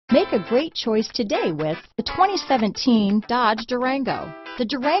Make a great choice today with the 2017 Dodge Durango. The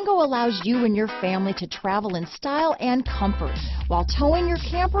Durango allows you and your family to travel in style and comfort while towing your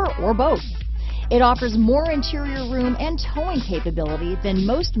camper or boat. It offers more interior room and towing capability than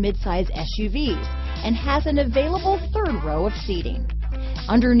most midsize SUVs and has an available third row of seating.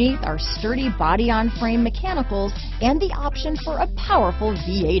 Underneath are sturdy body-on-frame mechanicals and the option for a powerful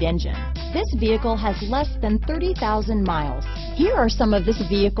V8 engine. This vehicle has less than 30,000 miles. Here are some of this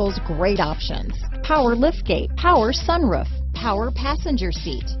vehicle's great options: power liftgate, power sunroof, power passenger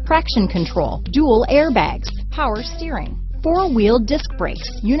seat, traction control, dual airbags, power steering, four-wheel disc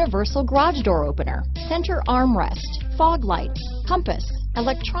brakes, universal garage door opener, center armrest, fog lights, compass,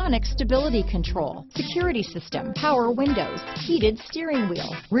 electronic stability control, security system, power windows, heated steering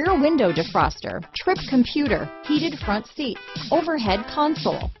wheel, rear window defroster, trip computer, heated front seats, overhead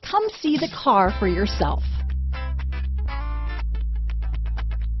console. Come see the car for yourself.